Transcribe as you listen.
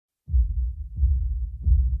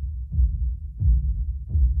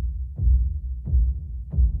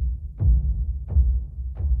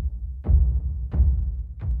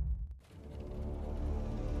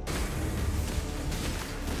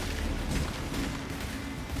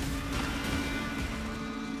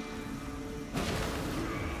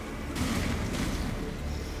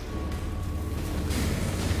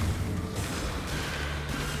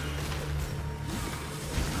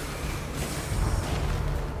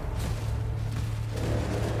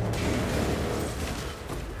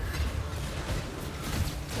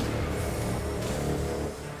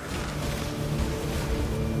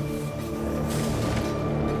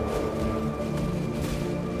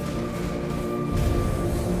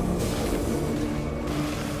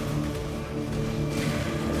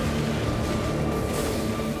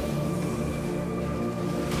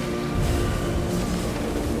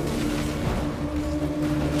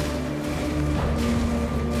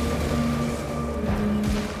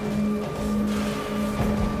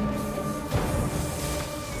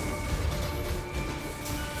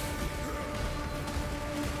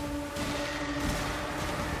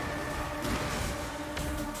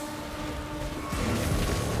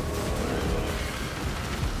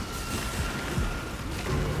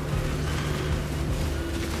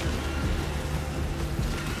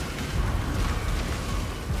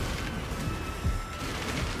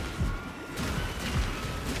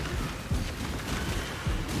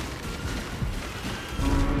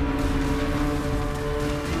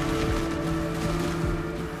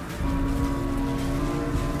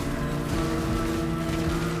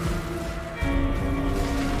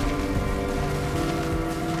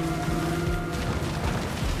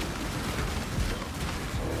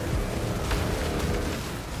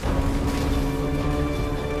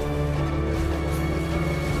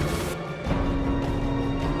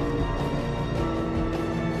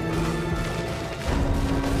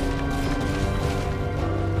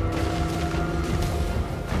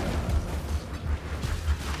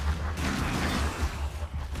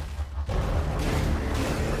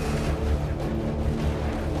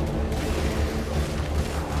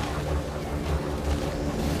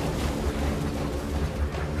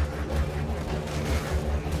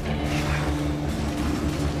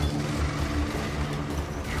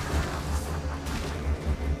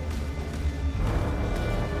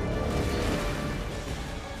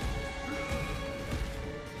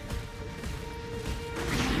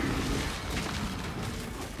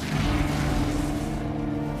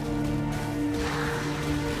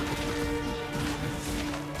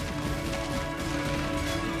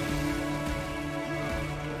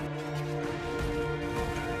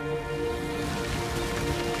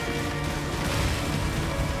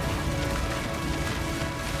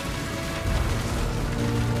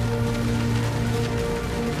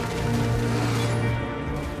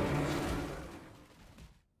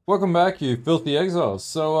Welcome back, you filthy exiles.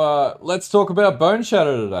 So let's talk about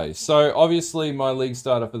Boneshatter today. So obviously my league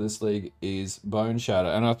starter for this league is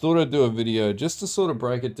Boneshatter, and I thought I'd do a video just to sort of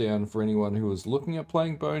break it down for anyone who is looking at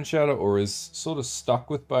playing Boneshatter or is sort of stuck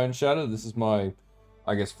with Boneshatter. This is my,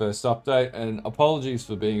 I guess, first update, and apologies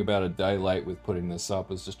for being about a day late with putting this up.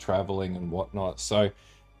 I was just traveling and whatnot. So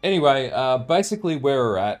anyway, basically where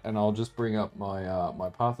we're at, and I'll just bring up my my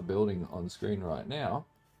path of building on screen right now.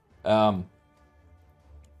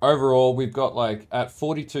 Overall, we've got like at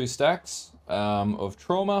 42 stacks of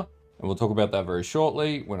trauma, and we'll talk about that very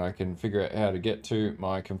shortly when I can figure out how to get to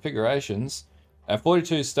my configurations. At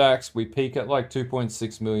 42 stacks, we peak at like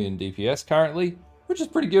 2.6 million DPS currently, which is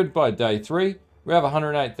pretty good by day 3. We have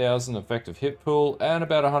 108,000 effective hit pool and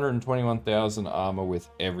about 121,000 armor with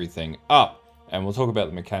everything up. And we'll talk about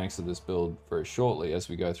the mechanics of this build very shortly as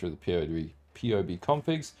we go through the PoB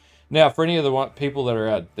configs. Now, for any of the people that are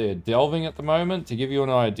out there delving at the moment, to give you an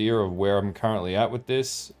idea of where I'm currently at with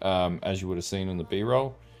this, as you would have seen in the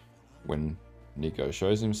B-roll when Nico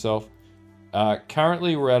shows himself,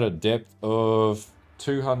 currently we're at a depth of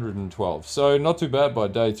 212, so not too bad by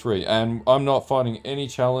day 3, and I'm not finding any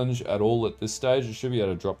challenge at all at this stage. I should be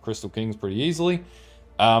able to drop Crystal Kings pretty easily.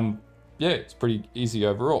 Yeah, it's pretty easy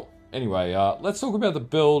overall. Anyway, let's talk about the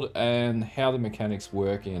build and how the mechanics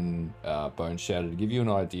work in Boneshatter to give you an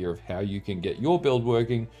idea of how you can get your build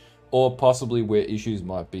working, or possibly where issues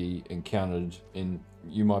might be encountered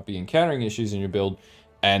you might be encountering issues in your build,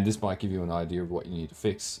 and this might give you an idea of what you need to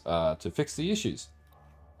fix the issues.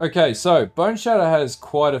 Okay, so Boneshatter has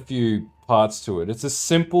quite a few parts to it. It's a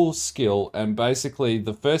simple skill, and basically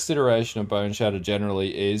the first iteration of Boneshatter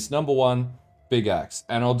generally is number 1, big axe,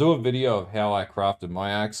 and I'll do a video of how I crafted my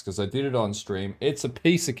axe because I did it on stream. It's a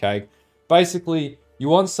piece of cake. Basically, you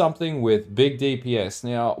want something with big DPS.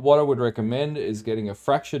 Now, what I would recommend is getting a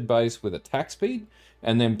fractured base with attack speed,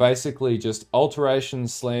 and then basically just alteration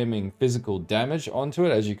slamming physical damage onto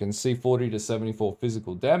it. As you can see, 40 to 74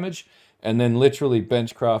 physical damage, and then literally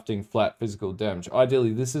bench crafting flat physical damage.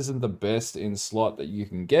 Ideally, this isn't the best in slot that you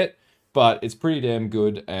can get, but it's pretty damn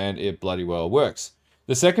good, and it bloody well works.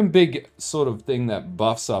 The second big sort of thing that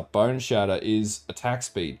buffs up Boneshatter is attack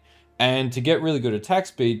speed. And to get really good attack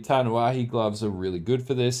speed, Tanuahi gloves are really good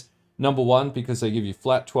for this. Number 1, because they give you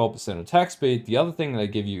flat 12% attack speed. The other thing they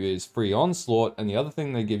give you is free onslaught, and the other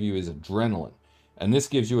thing they give you is adrenaline. And this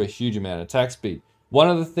gives you a huge amount of attack speed. One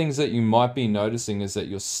of the things that you might be noticing is that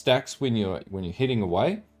your stacks when you're hitting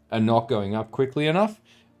away are not going up quickly enough.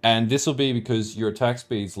 And this will be because your attack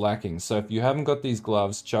speed's lacking. So if you haven't got these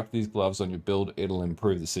gloves, chuck these gloves on your build. It'll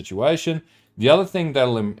improve the situation. The other thing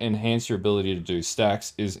that'll enhance your ability to do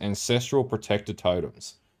stacks is Ancestral Protector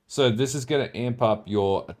Totems. So this is going to amp up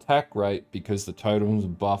your attack rate because the totems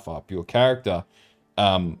buff up your character,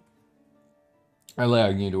 allowing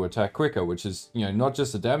you to attack quicker, which is, you know, not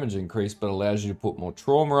just a damage increase, but allows you to put more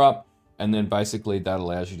trauma up. And then basically that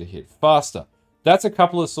allows you to hit faster. That's a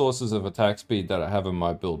couple of sources of attack speed that I have in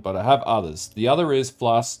my build, but I have others. The other is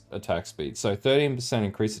flask attack speed. So 13%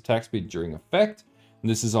 increased attack speed during effect. And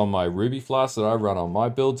this is on my Ruby flask that I run on my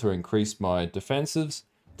build to increase my defenses.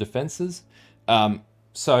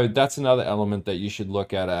 So that's another element that you should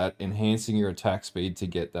look at enhancing your attack speed to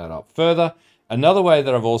get that up further. Another way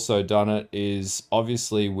that I've also done it is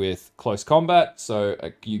obviously with close combat. So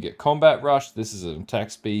you get combat rush. This is an attack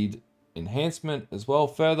speed enhancement as well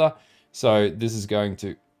further. So this is going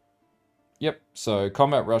to, so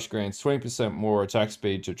Combat Rush grants 20% more attack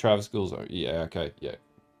speed to Travis skills. Yeah, okay, yeah.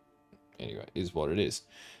 Anyway, is what it is.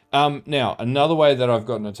 Now, another way that I've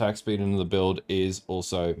gotten attack speed into the build is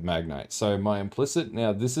also Magnate. So my implicit,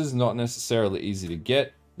 now this is not necessarily easy to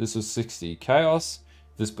get. This was 60 Chaos.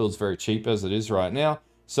 This build's very cheap as it is right now.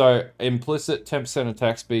 So implicit 10%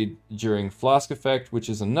 attack speed during Flask effect, which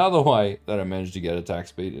is another way that I managed to get attack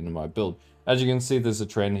speed into my build. As you can see, there's a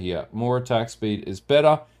trend here. More attack speed is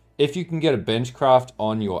better. If you can get a benchcraft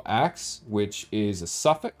on your axe, which is a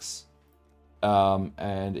suffix,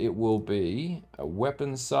 and it will be a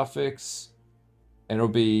weapon suffix, and it'll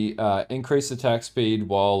be increased attack speed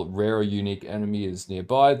while rare or unique enemy is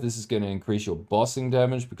nearby. This is going to increase your bossing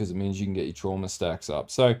damage because it means you can get your trauma stacks up.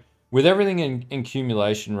 So with everything in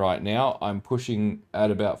accumulation right now, I'm pushing at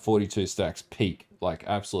about 42 stacks peak, like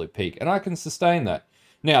absolute peak, and I can sustain that.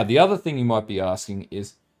 Now, the other thing you might be asking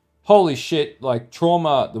is, holy shit, like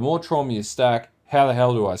trauma, the more trauma you stack, how the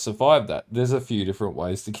hell do I survive that? There's a few different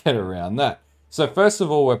ways to get around that. So first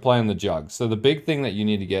of all, we're playing the jug. So the big thing that you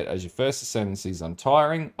need to get as your first Ascendancy is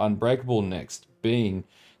Untiring, Unbreakable next, being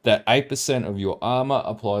that 8% of your armor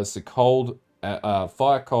applies to cold,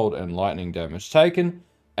 fire, cold, and lightning damage taken.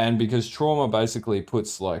 And because trauma basically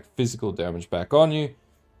puts like physical damage back on you,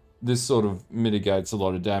 this sort of mitigates a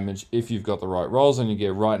lot of damage if you've got the right rolls on your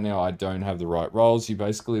gear. Right now, I don't have the right rolls. You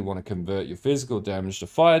basically want to convert your physical damage to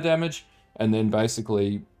fire damage, and then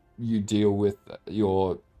basically you deal with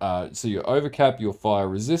your, so you overcap your fire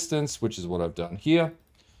resistance, which is what I've done here.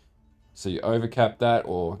 So you overcap that,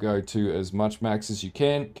 or go to as much max as you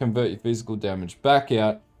can, convert your physical damage back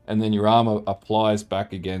out, and then your armor applies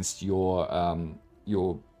back against your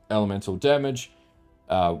elemental damage,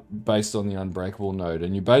 based on the unbreakable node.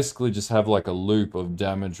 And you basically just have like a loop of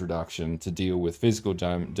damage reduction to deal with physical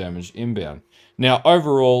damage inbound. Now,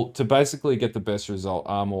 overall, to basically get the best result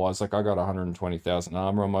armor-wise, like I got 120,000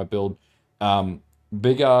 armor on my build.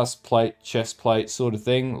 Big ass plate, chest plate sort of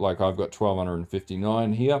thing, like I've got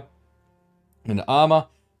 1259 here in armor.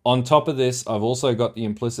 On top of this, I've also got the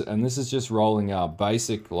implicit, and this is just rolling our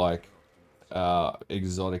basic, like,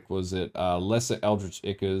 exotic, was it? Lesser Eldritch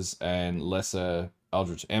Ichors and lesser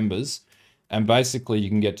Eldritch Embers. And basically you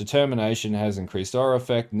can get Determination has increased aura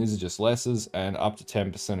effect, and these are just lessers, and up to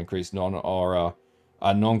 10% increased non-aura,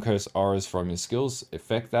 non-curse auras from your skills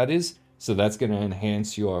effect, that is. So that's going to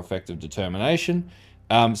enhance your effective Determination.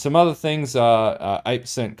 Some other things are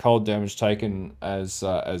 8% cold damage taken as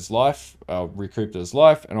life, recouped as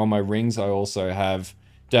life, and on my rings I also have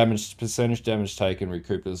percentage damage taken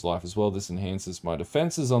recouped as life as well. This enhances my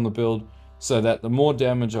defenses on the build, so that the more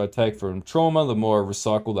damage I take from trauma, the more I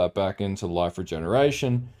recycle that back into life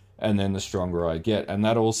regeneration, and then the stronger I get. And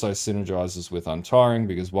that also synergizes with Untiring,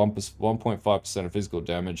 because 1.5% of physical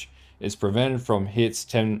damage is prevented from hits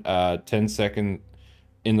 10 seconds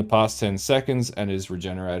in the past 10 seconds and is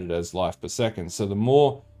regenerated as life per second. So the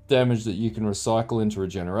more damage that you can recycle into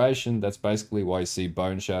regeneration, that's basically why you see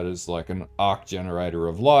Boneshatters like an arc generator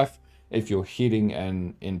of life if you're hitting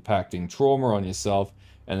and impacting trauma on yourself,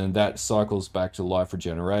 and then that cycles back to life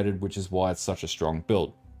regenerated, which is why it's such a strong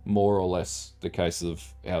build. More or less the case of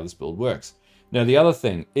how this build works. Now the other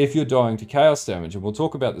thing, if you're dying to chaos damage, and we'll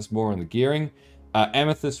talk about this more in the gearing,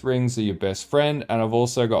 amethyst rings are your best friend, and I've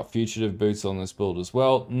also got fugitive boots on this build as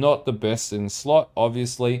well. Not the best in slot,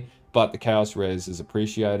 obviously, but the chaos res is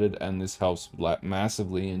appreciated, and this helps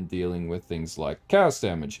massively in dealing with things like chaos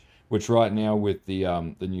damage, which right now with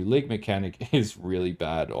the new league mechanic is really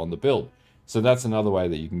bad on the build. So that's another way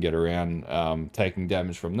that you can get around taking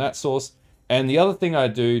damage from that source. And the other thing I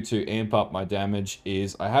do to amp up my damage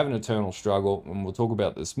is I have an Eternal Struggle, and we'll talk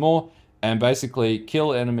about this more, and basically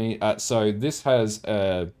kill enemy. So this has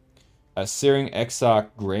a Searing Exarch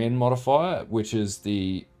Grand modifier, which is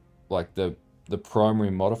the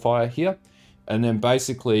primary modifier here. And then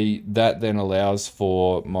basically that then allows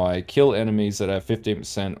for my kill enemies that have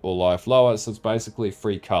 15% or life lower. So it's basically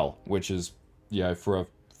free cull, which is, you know, for a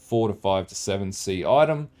 4 to 5 to 7 C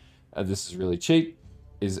item. This is really cheap,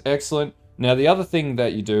 is excellent. Now the other thing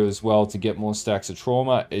that you do as well to get more stacks of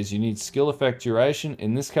trauma is you need skill effect duration.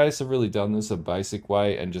 In this case, I've really done this a basic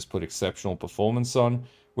way and just put exceptional performance on,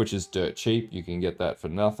 which is dirt cheap. You can get that for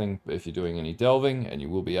nothing if you're doing any delving, and you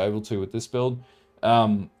will be able to with this build.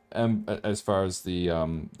 And as far as the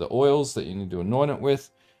oils that you need to anoint it with,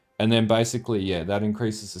 and then basically, yeah, that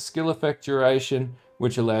increases the skill effect duration,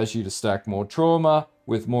 which allows you to stack more trauma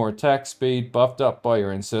with more attack speed, buffed up by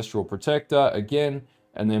your Ancestral Protector again,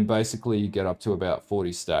 and then basically you get up to about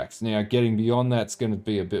 40 stacks. Now, getting beyond that's going to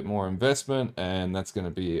be a bit more investment, and that's going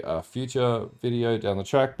to be a future video down the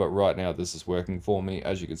track, but right now this is working for me,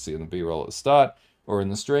 as you can see in the B-roll at the start, or in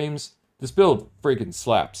the streams. This build freaking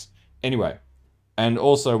slaps. Anyway, and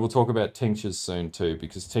also we'll talk about tinctures soon too,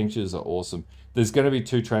 because tinctures are awesome. There's going to be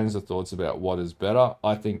two trains of thoughts about what is better.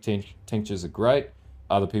 I think tinctures are great.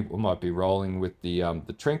 Other people might be rolling with the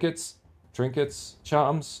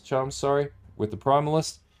charms, sorry, with the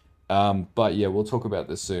Primalist. But yeah, we'll talk about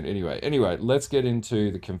this soon. Anyway, let's get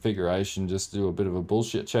into the configuration. Just do a bit of a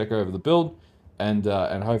bullshit check over the build, and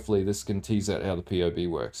hopefully this can tease out how the PoB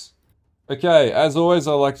works. Okay, as always,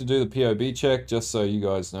 I like to do the PoB check just so you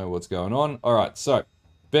guys know what's going on. All right, so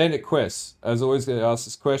Bandit quests. As always, get asked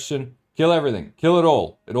this question: kill everything, kill it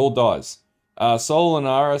all dies. Solar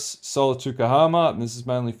Linaris, Solar Tukahama, and this is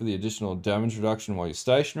mainly for the additional damage reduction while you're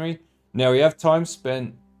stationary. Now we have time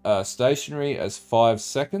spent stationary as 5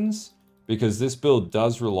 seconds, because this build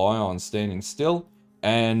does rely on standing still.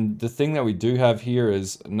 And the thing that we do have here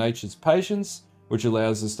is Nature's Patience, which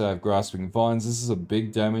allows us to have Grasping Vines. This is a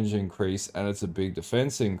big damage increase, and it's a big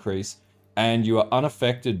defense increase. And you are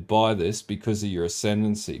unaffected by this because of your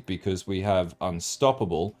Ascendancy, because we have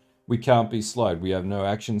Unstoppable. We can't be slowed. We have no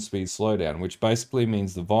action speed slowdown, which basically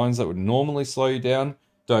means the vines that would normally slow you down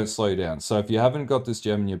don't slow you down. So if you haven't got this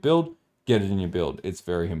gem in your build, get it in your build. It's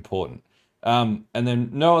very important. And then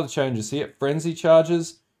no other changes here. Frenzy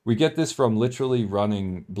charges. We get this from literally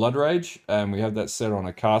running Blood Rage, and we have that set on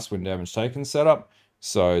a cast when damage taken setup.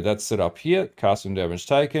 So that's set up here, cast when damage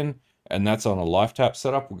taken, and that's on a life tap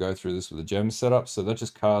setup. We'll go through this with a gem setup. So that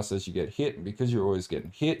just casts as you get hit, and because you're always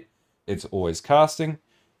getting hit, it's always casting.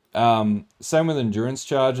 Same with endurance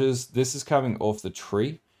charges. This is coming off the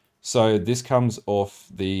tree. So this comes off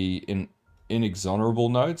the inexorable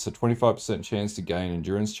node. So 25% chance to gain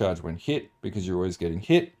endurance charge when hit, because you're always getting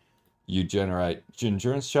hit. You generate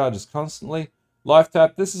endurance charges constantly. Life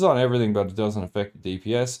tap, this is on everything, but it doesn't affect the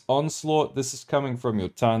DPS. Onslaught, this is coming from your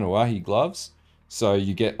Tanuahi gloves. So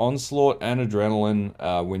you get Onslaught and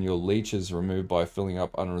Adrenaline when your leech is removed by filling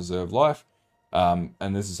up unreserved life.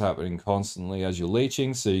 And this is happening constantly as you're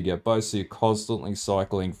leeching, so you get both, so you're constantly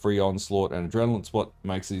cycling free Onslaught and Adrenaline. It's what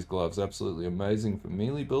makes these gloves absolutely amazing for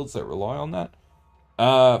melee builds that rely on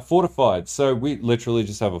that. Fortified, so we literally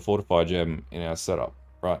just have a Fortify gem in our setup,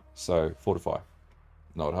 right? So Fortify,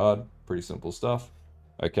 not hard, pretty simple stuff.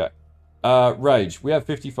 Okay, Rage, we have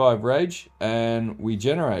 55 Rage, and we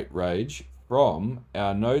generate Rage from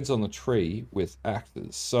our nodes on the tree with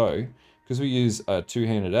axes. So because we use a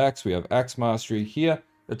two-handed axe, we have axe mastery here.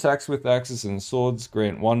 Attacks with axes and swords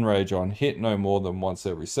grant 1 rage on hit, no more than once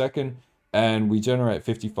every second. And we generate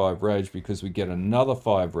 55 rage because we get another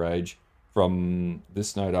 5 rage from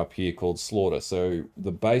this node up here called slaughter. So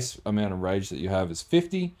the base amount of rage that you have is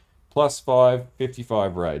 50 plus 5,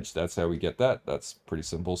 55 rage. That's how we get that. That's pretty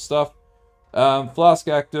simple stuff. Flask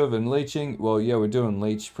active and leeching. Well, yeah, we're doing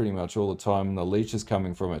leech pretty much all the time. And the leech is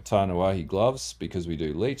coming from our Tanuahi gloves because we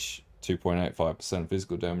do leech. 2.85%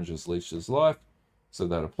 physical damage is leeched as life, so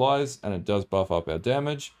that applies, and it does buff up our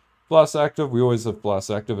damage. Blast active, we always have blast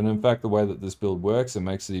active, and in fact the way that this build works, it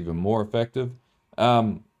makes it even more effective.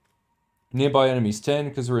 Nearby enemies 10,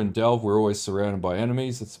 because we're in Delve, we're always surrounded by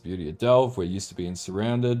enemies. That's the beauty of Delve, we're used to being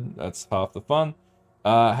surrounded, that's half the fun.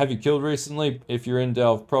 Have you killed recently? If you're in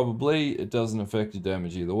Delve, probably. It doesn't affect your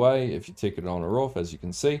damage either way, if you tick it on or off, as you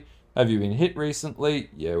can see. Have you been hit recently?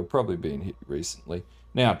 Yeah, we're probably being hit recently.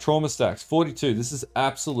 Now, trauma stacks, 42. This is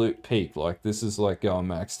absolute peak. Like, this is like going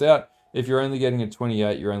maxed out. If you're only getting a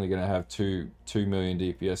 28, you're only going to have 2 million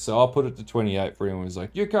DPS. So I'll put it to 28 for anyone who's like,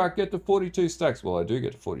 you can't get to 42 stacks. Well, I do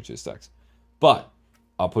get to 42 stacks. But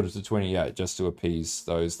I'll put it to 28 just to appease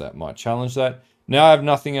those that might challenge that. Now I have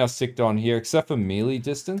nothing else ticked on here except for melee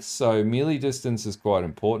distance. So melee distance is quite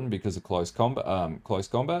important because of close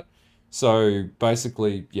combat. So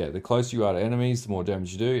basically, yeah, the closer you are to enemies, the more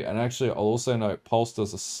damage you do. And actually, I'll also note Pulse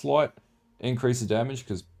does a slight increase of damage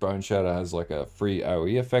because Boneshatter has like a free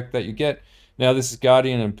AoE effect that you get. Now this is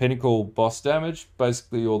Guardian and Pinnacle boss damage.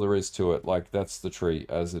 Basically all there is to it. Like, that's the tree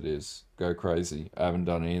as it is. Go crazy. I haven't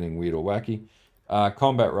done anything weird or wacky.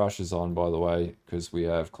 Combat Rush is on, by the way, because we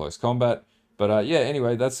have close combat. But yeah,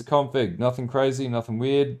 anyway, that's the config. Nothing crazy, nothing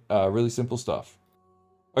weird. Really simple stuff.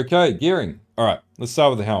 Okay, gearing. All right, let's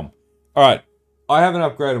start with the helm. All right, I haven't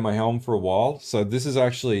upgraded my helm for a while, so this is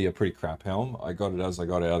actually a pretty crap helm. I got it as I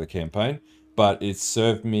got out of the campaign, but it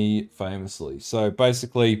served me famously. So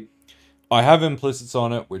basically, I have implicits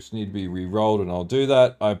on it, which need to be re-rolled, and I'll do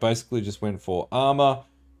that. I basically just went for armor,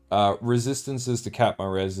 resistances to cap my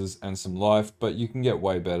reses, and some life, but you can get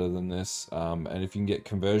way better than this. And if you can get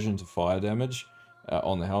conversion to fire damage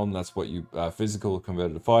on the helm, that's what you, physical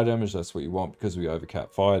converted to fire damage, that's what you want because we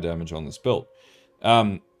overcap fire damage on this build.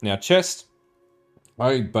 Now chest,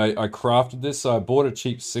 I crafted this, so I bought a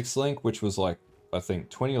cheap 6-link, which was like, I think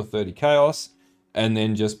 20 or 30 chaos, and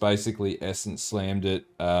then just basically essence slammed it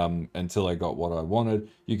until I got what I wanted.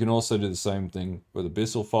 You can also do the same thing with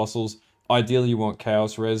abyssal fossils. Ideally you want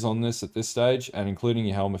chaos res on this at this stage, and including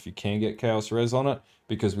your helm if you can get chaos res on it,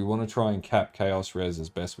 because we want to try and cap chaos res as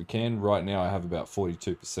best we can. Right now I have about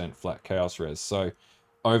 42% flat chaos res, so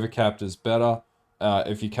overcapped is better.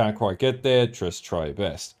 If you can't quite get there, just try your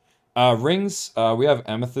best. Rings, we have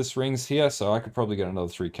amethyst rings here, so I could probably get another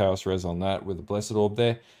 3 chaos res on that with a blessed orb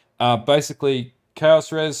there. Basically,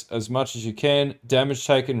 chaos res as much as you can, damage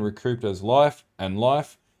taken recouped as life,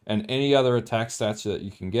 and any other attack stats that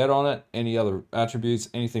you can get on it, any other attributes,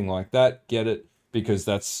 anything like that, get it, because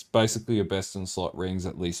that's basically your best in slot rings,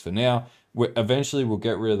 at least for now. Eventually we'll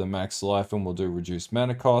get rid of the max life and we'll do reduced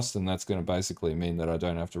mana cost, and that's going to basically mean that I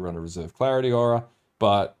don't have to run a reserve clarity aura,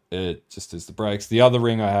 but it just is the breaks. The other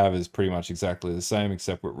ring I have is pretty much exactly the same,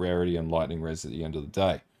 except with rarity and lightning res at the end of the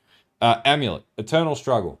day. Amulet, Eternal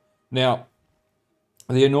Struggle. Now,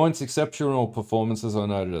 the anoint's exceptional performance, as I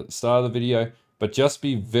noted at the start of the video, but just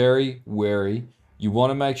be very wary. You want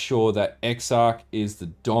to make sure that Exarch is the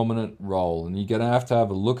dominant role, and you're going to have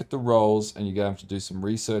a look at the roles, and you're going to have to do some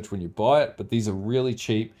research when you buy it, but these are really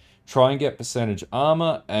cheap. try and get percentage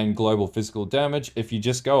armor and global physical damage. If you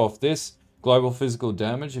just go off this, global physical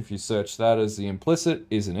damage, if you search that as the implicit,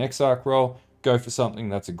 is an Exarch roll. Go for something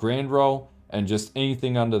that's a grand roll, and just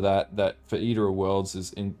anything under that, that for Eater of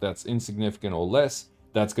Worlds that's insignificant or less,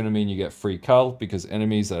 that's going to mean you get free cull, because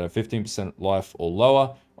enemies that have 15% life or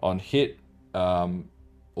lower on hit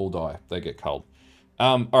all die. They get culled.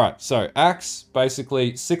 Alright, so axe,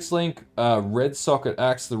 basically 6-link red socket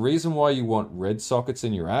axe. The reason why you want red sockets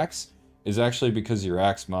in your axe is actually because your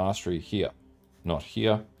axe mastery here. Not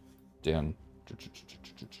here, down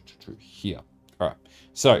here. Alright,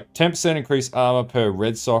 so 10% increased armor per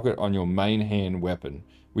red socket on your main hand weapon.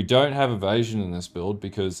 We don't have evasion in this build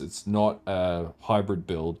because it's not a hybrid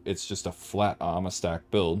build, it's just a flat armor stack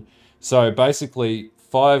build. So basically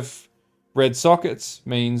 5 red sockets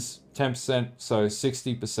means 10%, so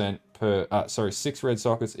 60% per, 6 red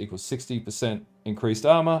sockets equals 60% increased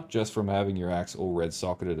armor just from having your axe all red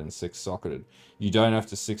socketed and 6 socketed. You don't have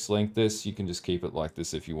to 6-link this, you can just keep it like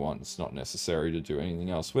this if you want. It's not necessary to do anything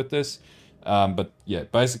else with this. But yeah,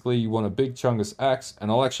 basically you want a big chungus axe, and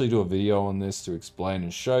I'll actually do a video on this to explain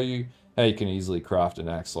and show you how you can easily craft an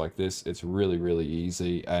axe like this. It's really, really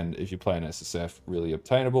easy, and if you play an SSF, really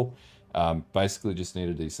obtainable. Basically just need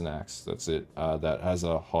a decent axe, that's it. That has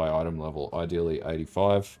a high item level, ideally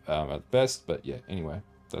 85 at best, but yeah, anyway,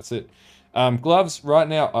 that's it. Gloves, right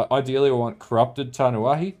now, ideally I want Corrupted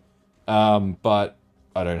Tanuahi, but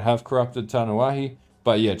I don't have Corrupted Tanuahi.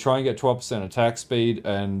 But yeah, try and get 12% attack speed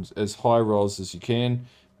and as high rolls as you can.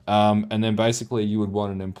 And then basically you would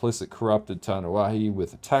want an implicit Corrupted Tanuahi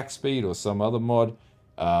with attack speed or some other mod,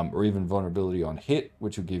 or even vulnerability on hit,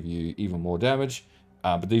 which will give you even more damage.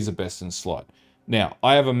 But these are best in slot. Now,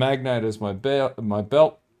 I have a Magnate as my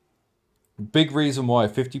belt. Big reason why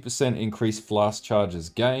 50% increased flask charges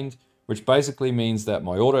gained, which basically means that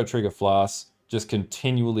my auto trigger flasks just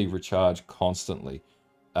continually recharge constantly.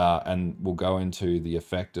 And we'll go into the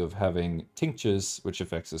effect of having tinctures, which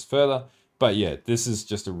affects us further. But yeah, this is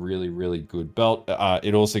just a really, really good belt.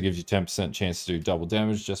 It also gives you 10% chance to do double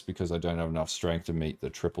damage just because I don't have enough strength to meet the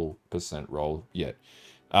 30% roll yet.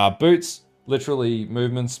 Boots, literally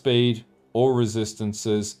movement speed, all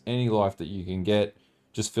resistances, any life that you can get,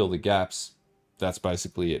 just fill the gaps. That's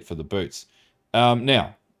basically it for the boots.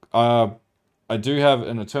 Now, I do have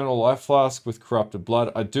an Eternal Life Flask with Corrupted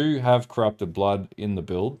Blood. I do have Corrupted Blood in the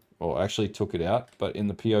build, or actually took it out, but in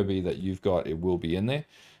the POB that you've got, it will be in there.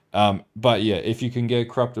 But yeah, if you can get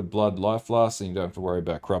Corrupted Blood Life Flask, then you don't have to worry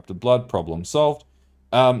about Corrupted Blood, problem solved.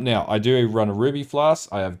 Now, I do run a Ruby Flask.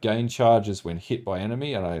 I have gain charges when hit by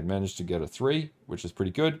enemy, and I managed to get a 3, which is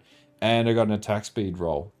pretty good. And I got an attack speed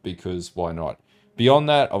roll, because why not? Beyond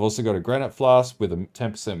that, I've also got a Granite Flask with a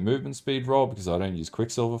 10% movement speed roll, because I don't use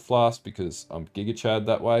Quicksilver Flask, because I'm Giga Chad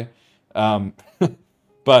that way.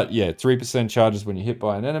 But yeah, 3% charges when you hit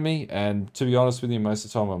by an enemy, and to be honest with you, most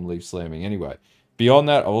of the time I'm leaf slamming anyway. Beyond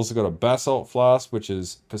that, I've also got a Basalt Flask, which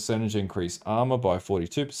is percentage increased armor by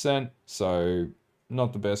 42%, so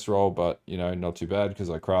not the best roll, but you know, not too bad because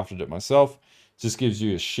I crafted it myself. Just gives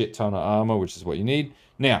you a shit ton of armor, which is what you need.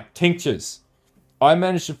 Now, tinctures. I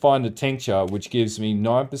managed to find a tincture which gives me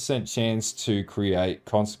 9% chance to create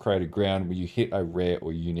Consecrated Ground where you hit a rare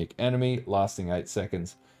or unique enemy lasting 8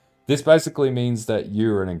 seconds. This basically means that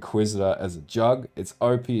you're an Inquisitor as a jug. It's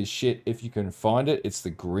OP as shit if you can find it. It's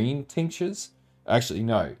the green tinctures. Actually,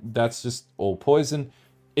 no, that's just all poison.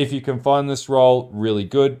 If you can find this roll, really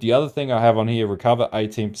good. The other thing I have on here, recover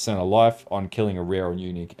 18% of life on killing a rare or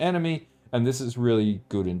unique enemy. And this is really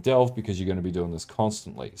good in Delve because you're going to be doing this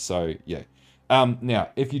constantly. So, yeah.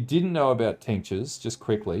 Now, if you didn't know about tinctures, just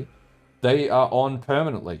quickly, they are on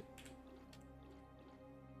permanently.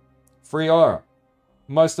 Free aura.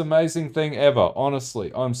 Most amazing thing ever, honestly.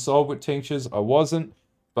 I'm sold with tinctures. I wasn't,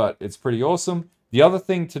 but it's pretty awesome. The other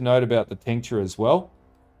thing to note about the tincture as well,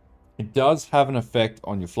 it does have an effect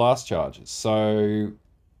on your flask charges. So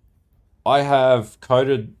I have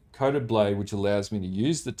coated blade, which allows me to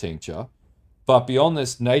use the tincture. But beyond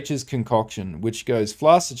this, Nature's Concoction, which goes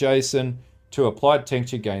flask adjacent to applied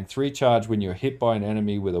tincture, gain 3 charge when you're hit by an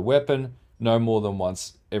enemy with a weapon, no more than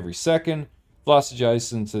once every second. Flask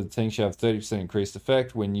adjacent to the tincture have 30% increased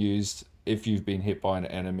effect when used if you've been hit by an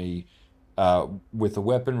enemy with a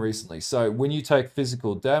weapon recently. So when you take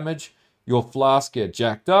physical damage, your flask get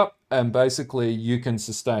jacked up and basically you can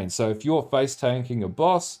sustain. So if you're face tanking a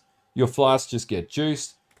boss, your flask just get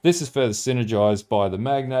juiced. This is further synergized by the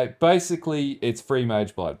Magnate. Basically, it's free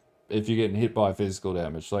mage blood if you're getting hit by physical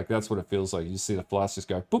damage. Like, that's what it feels like. You see the flask just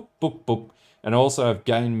go boop, boop, boop. And also have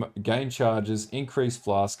gain charges, increased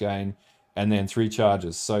flask gain, and then 3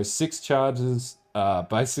 charges. So 6 charges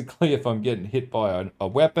basically if I'm getting hit by a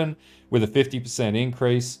weapon with a 50%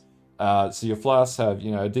 increase. So your flasks have,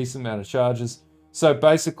 you know, a decent amount of charges. So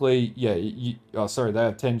basically, yeah, they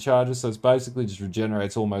have 10 charges, so it's basically just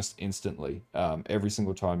regenerates almost instantly. Every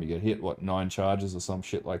single time you get hit, 9 charges or some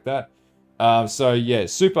shit like that. So yeah,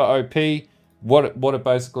 super OP. What it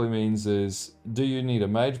basically means is, do you need a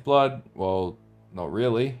Mage Blood? Well, not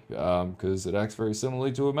really, because it acts very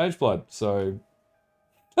similarly to a Mage Blood. So,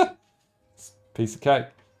 piece of cake.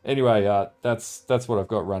 Anyway, that's what I've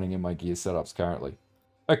got running in my gear setups currently.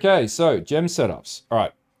 Okay, so gem setups. All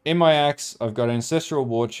right, in my axe, I've got Ancestral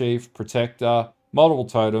War Chief, Protector, multiple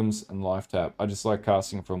totems, and Life Tap. I just like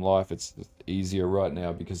casting from life. It's easier right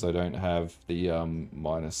now because I don't have the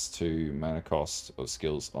 -2 mana cost of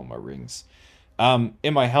skills on my rings.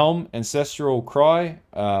 In my helm, Ancestral Cry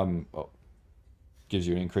gives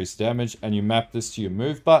you an increased damage, and you map this to your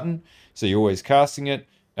move button, so you're always casting it.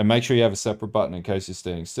 And make sure you have a separate button in case you're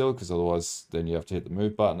standing still, because otherwise then you have to hit the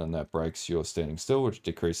move button, and that breaks your standing still, which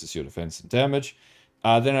decreases your defense and damage.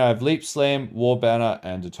 Then I have Leap Slam, War Banner,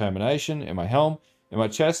 and Determination in my helm. In my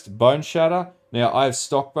chest, Boneshatter. Now, I have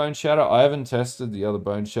stock Boneshatter. I haven't tested the other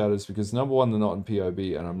Boneshatters because, number one, they're not in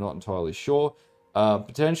PoB, and I'm not entirely sure.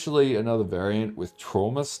 Potentially another variant with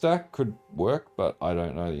Trauma Stack could work, but I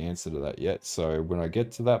don't know the answer to that yet. So when I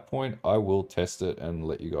get to that point, I will test it and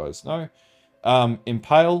let you guys know.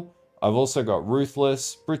 Impale, I've also got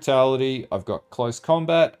Ruthless, Brutality, I've got Close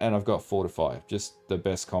Combat, and I've got Fortify. Just the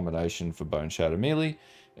best combination for Boneshatter melee.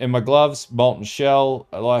 In my gloves, Molten Shell,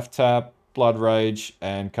 Life Tap, Blood Rage,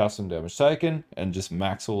 and Custom Damage Taken. And just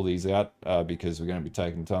max all these out because we're going to be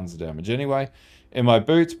taking tons of damage anyway. In my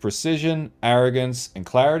boots, Precision, Arrogance, and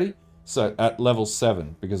Clarity. So at level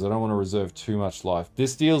 7, because I don't want to reserve too much life.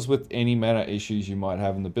 This deals with any mana issues you might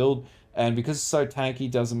have in the build. And because it's so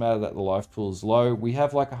tanky, doesn't matter that the life pool is low. We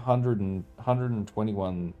have like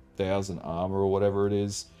 121,000 armor or whatever it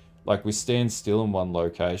is. Like we stand still in one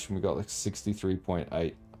location. We got like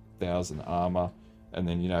 63.8 thousand armor. And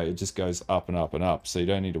then, you know, it just goes up and up and up. So you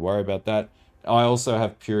don't need to worry about that. I also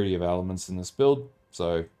have Purity of Elements in this build.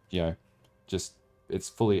 So, you know, just it's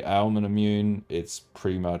fully ailment immune. It's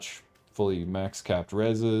pretty much fully max capped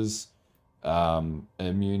reses.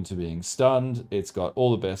 Immune to being stunned. It's got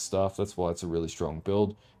all the best stuff. That's why it's a really strong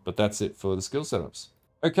build. But that's it for the skill setups.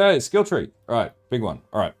 Okay, skill tree. All right, big one.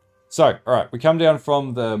 All right. So, all right, we come down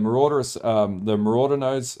from the Marauder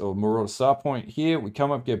nodes or Marauder start point here. We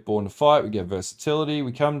come up, get Born to Fight. We get versatility.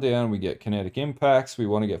 We come down, we get kinetic impacts. We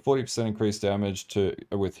want to get 40% increased damage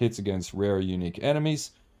with hits against rare or unique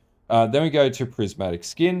enemies. Then we go to Prismatic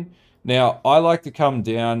Skin. Now, I like to come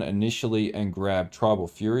down initially and grab Tribal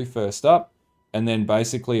Fury first up, and then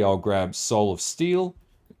basically I'll grab Soul of Steel,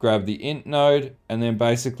 grab the Int node, and then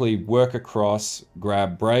basically work across,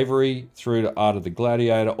 grab Bravery through to Art of the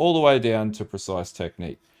Gladiator, all the way down to Precise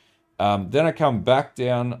Technique. Then I come back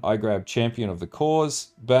down, I grab Champion of the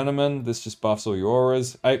Cause, Bannerman, this just buffs all your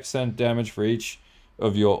auras, 8% damage for each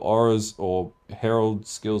of your auras or Herald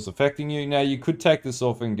skills affecting you. Now, you could take this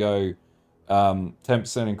off and go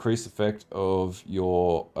 10% increased effect of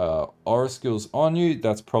your aura skills on you.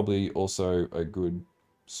 That's probably also a good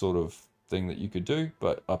sort of thing that you could do,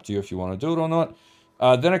 but up to you if you want to do it or not.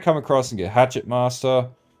 Then I come across and get Hatchet Master,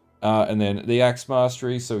 and then the Axe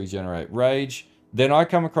Mastery, so we generate Rage. Then I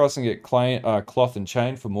come across and get Cloth and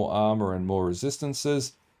Chain for more armor and more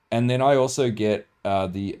resistances. And then I also get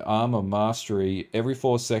the Armor Mastery. Every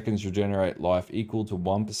 4 seconds, regenerate life equal to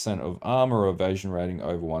 1% of armor or evasion rating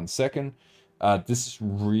over 1 second. This is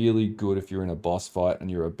really good if you're in a boss fight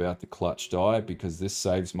and you're about to clutch die, because this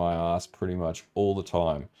saves my ass pretty much all the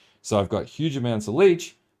time. So I've got huge amounts of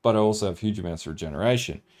leech, but I also have huge amounts of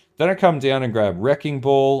regeneration. Then I come down and grab Wrecking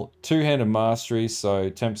Ball, Two-Handed Mastery,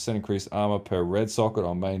 so 10% increased armor per red socket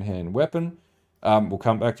on main hand weapon. We'll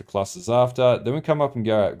come back to clusters after. Then we come up and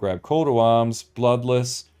grab Call to Arms,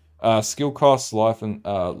 Bloodless, skill costs, life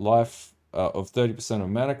of 30% of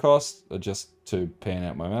mana cost, just to pan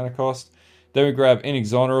out my mana cost. Then we grab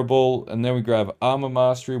Inexonerable, and then we grab Armor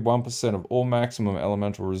Mastery, 1% of all maximum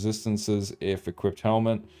elemental resistances if equipped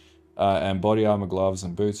helmet, and body armor, gloves,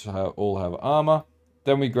 and boots all have armor.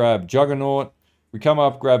 Then we grab Juggernaut. We come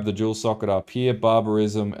up, grab the dual socket up here,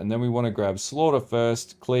 Barbarism, and then we want to grab Slaughter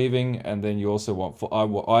first, Cleaving, and then you also want,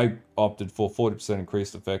 I opted for 40%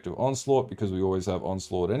 increased effective Onslaught because we always have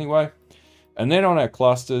Onslaught anyway. And then on our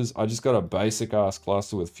clusters, I just got a basic ass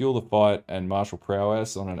cluster with Fuel the Fight and Martial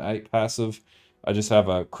Prowess on an 8 passive. I just have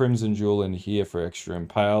a Crimson Jewel in here for extra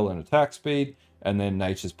Impale and attack speed, and then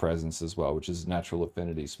Nature's Presence as well, which is Natural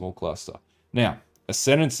Affinity small cluster. Now,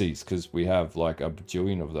 Ascendencies, because we have like a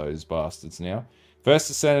bajillion of those bastards now. First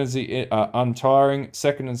Ascendancy untiring,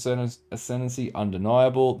 second Ascendancy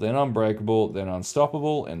undeniable, then unbreakable, then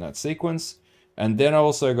unstoppable in that sequence. And then I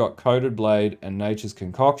also got Coated Blade and Nature's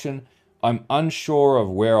Concoction. I'm unsure of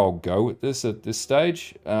where I'll go with this at this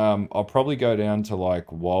stage. I'll probably go down to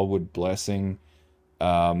like Wildwood Blessing,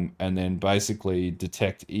 and then basically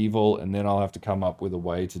Detect Evil, and then I'll have to come up with a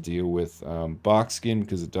way to deal with Barkskin,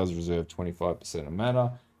 because it does reserve 25% of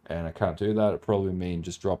mana, and I can't do that. It'll probably mean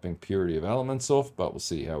just dropping Purity of Elements off, but we'll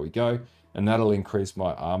see how we go. And that'll increase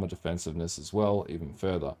my armor defensiveness as well, even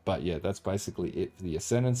further. But yeah, that's basically it for the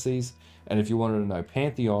Ascendancies. And if you wanted to know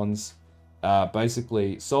Pantheons,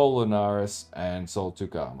 basically Sol Lunaris and Sol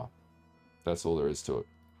Tuca armor. That's all there is to it.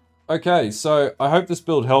 Okay, so I hope this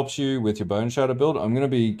build helps you with your Boneshatter build. I'm going to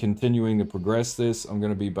be continuing to progress this. I'm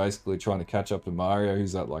going to be basically trying to catch up to Mario,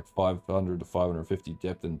 who's at like 500 to 550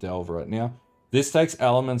 depth and delve right now. This takes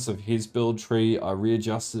elements of his build tree. I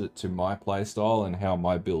readjusted it to my playstyle and how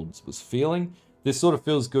my build was feeling. This sort of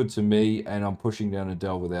feels good to me, and I'm pushing down a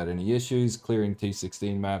delve without any issues, clearing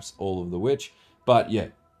T16 maps, all of the which. But yeah,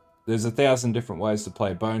 there's 1,000 different ways to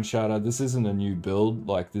play Boneshatter. This isn't a new build.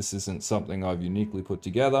 Like, this isn't something I've uniquely put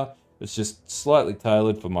together. It's just slightly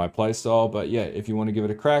tailored for my playstyle. But yeah, if you want to give it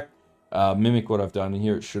a crack, mimic what I've done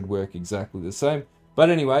here. It should work exactly the same. But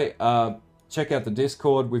anyway, check out the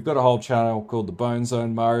Discord. We've got a whole channel called the Bone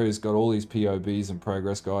Zone. Mario's got all these POBs and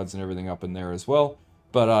progress guides and everything up in there as well.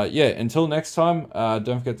 But yeah, until next time,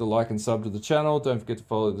 don't forget to like and sub to the channel. Don't forget to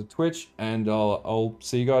follow the Twitch, and I'll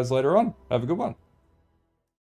see you guys later on. Have a good one.